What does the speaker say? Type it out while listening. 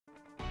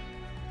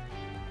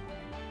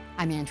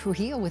I'm Ann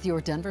Trujillo with your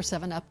Denver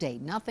 7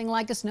 update. Nothing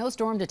like a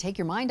snowstorm to take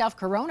your mind off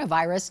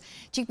coronavirus.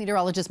 Chief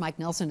Meteorologist Mike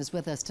Nelson is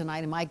with us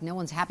tonight. And Mike, no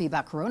one's happy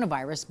about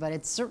coronavirus, but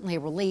it's certainly a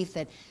relief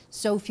that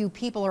so few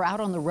people are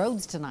out on the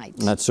roads tonight.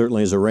 That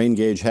certainly is a rain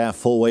gauge half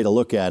full way to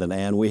look at it,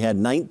 Ann. We had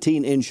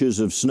 19 inches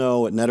of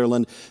snow at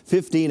Nederland,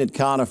 15 at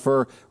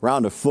Conifer,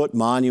 around a foot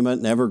Monument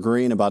and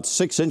Evergreen, about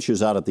 6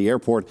 inches out at the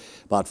airport,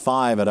 about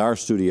 5 at our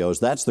studios.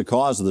 That's the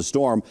cause of the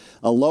storm,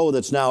 a low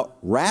that's now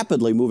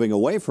rapidly moving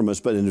away from us,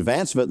 but in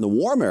advance of it in the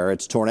warm air,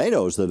 it's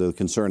tornadoes that are the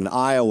concern in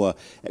Iowa,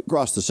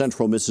 across the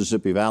central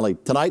Mississippi Valley.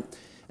 Tonight,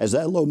 as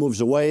that low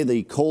moves away,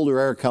 the colder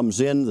air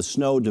comes in, the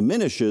snow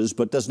diminishes,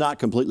 but does not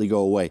completely go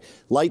away.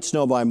 Light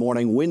snow by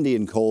morning, windy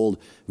and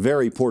cold,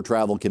 very poor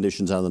travel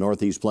conditions on the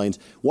northeast plains.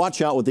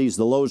 Watch out with these,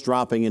 the lows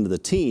dropping into the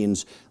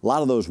teens. A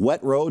lot of those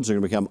wet roads are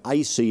going to become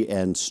icy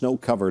and snow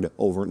covered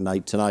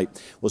overnight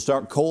tonight. We'll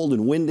start cold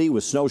and windy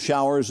with snow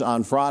showers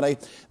on Friday.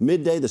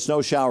 Midday, the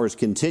snow showers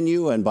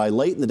continue, and by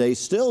late in the day,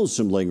 still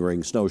some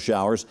lingering snow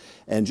showers,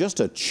 and just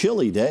a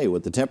chilly day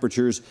with the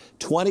temperatures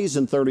 20s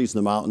and 30s in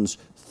the mountains,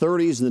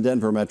 30s in the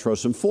Denver metro,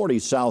 some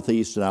 40s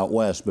southeast and out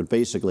west, but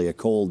basically a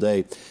cold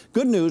day.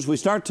 Good news, we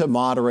start to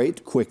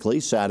moderate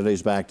quickly.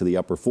 Saturday's back to the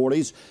upper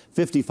 40s,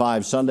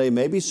 55 Sunday,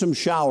 maybe some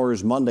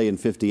showers Monday and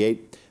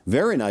 58.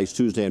 Very nice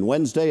Tuesday and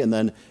Wednesday, and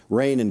then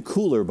rain and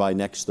cooler by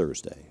next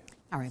Thursday.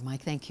 All right,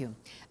 Mike, thank you.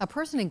 A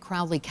person in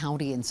Crowley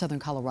County in southern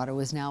Colorado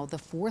is now the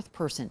 4th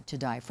person to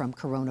die from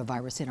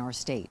coronavirus in our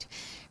state.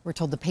 We're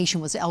told the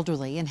patient was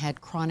elderly and had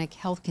chronic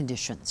health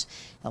conditions.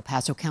 El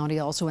Paso County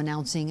also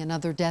announcing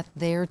another death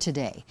there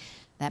today.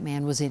 That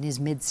man was in his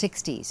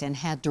mid-60s and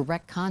had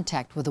direct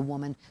contact with a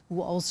woman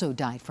who also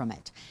died from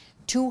it.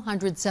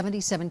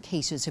 277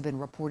 cases have been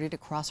reported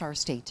across our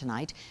state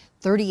tonight.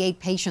 38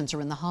 patients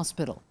are in the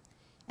hospital.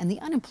 And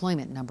the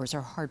unemployment numbers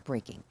are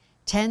heartbreaking.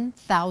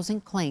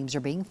 10,000 claims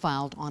are being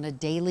filed on a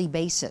daily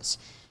basis.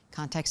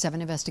 Contact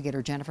 7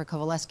 investigator Jennifer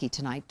Kowaleski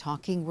tonight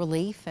talking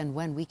relief and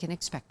when we can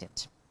expect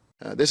it.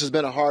 This has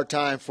been a hard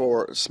time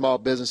for small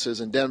businesses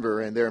in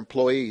Denver and their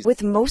employees.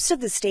 With most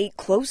of the state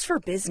closed for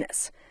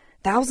business,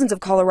 thousands of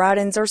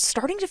Coloradans are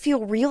starting to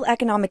feel real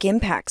economic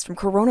impacts from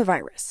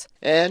coronavirus.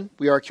 And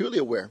we are acutely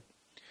aware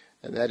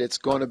that it's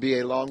going to be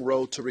a long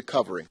road to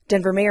recovery.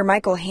 Denver Mayor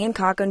Michael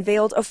Hancock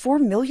unveiled a $4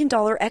 million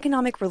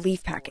economic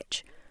relief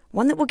package,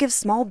 one that will give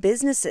small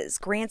businesses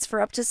grants for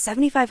up to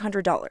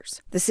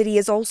 $7,500. The city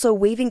is also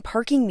waiving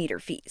parking meter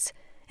fees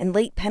and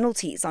late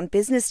penalties on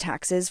business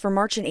taxes for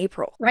March and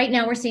April. Right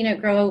now, we're seeing it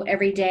grow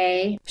every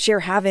day. Cher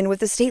Havin with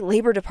the state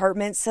labor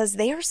department says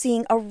they are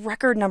seeing a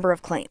record number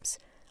of claims.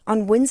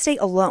 On Wednesday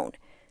alone,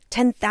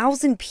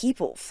 10,000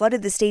 people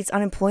flooded the state's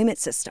unemployment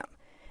system,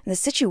 and the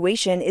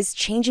situation is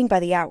changing by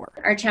the hour.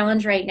 Our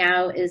challenge right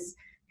now is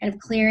kind of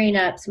clearing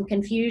up some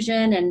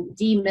confusion and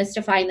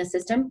demystifying the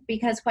system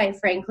because, quite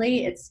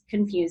frankly, it's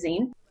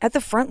confusing. At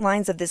the front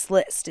lines of this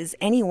list is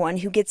anyone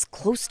who gets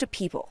close to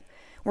people.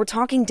 We're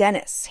talking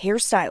dentists,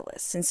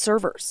 hairstylists, and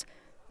servers.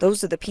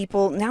 Those are the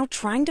people now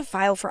trying to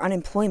file for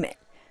unemployment.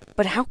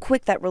 But how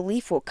quick that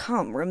relief will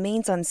come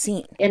remains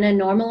unseen. In a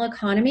normal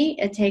economy,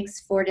 it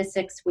takes 4 to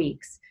 6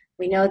 weeks.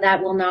 We know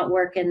that will not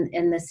work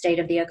in the state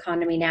of the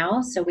economy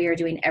now, so we are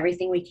doing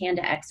everything we can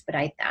to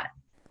expedite that.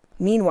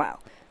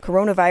 Meanwhile,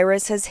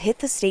 coronavirus has hit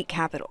the state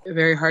capital.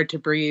 Very hard to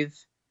breathe.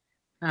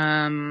 But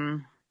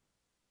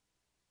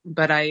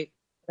I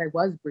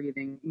was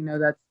breathing. You know,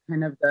 that's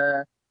kind of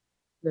the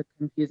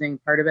confusing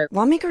part of it.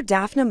 Lawmaker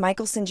Daphne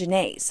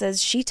Michelson-Janae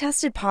says she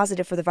tested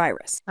positive for the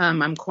virus.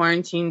 I'm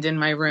quarantined in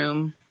my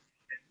room.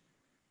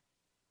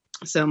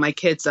 So my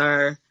kids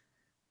are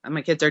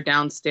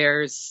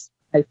downstairs.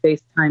 I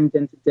FaceTimed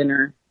into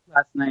dinner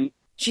last night.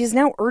 She is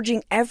now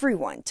urging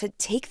everyone to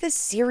take this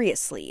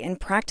seriously and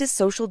practice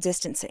social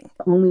distancing.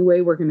 The only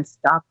way we're going to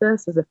stop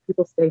this is if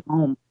people stay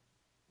home.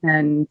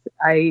 And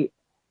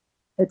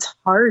it's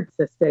hard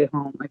to stay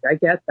home. Like, I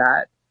get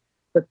that.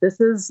 But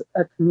this is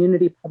a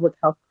community public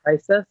health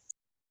crisis.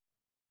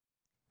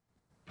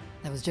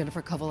 That was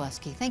Jennifer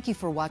Kowaleski. Thank you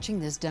for watching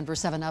this Denver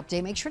 7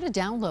 update. Make sure to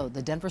download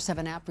the Denver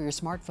 7 app for your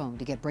smartphone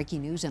to get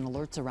breaking news and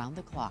alerts around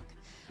the clock.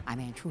 I'm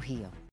Ann Trujillo.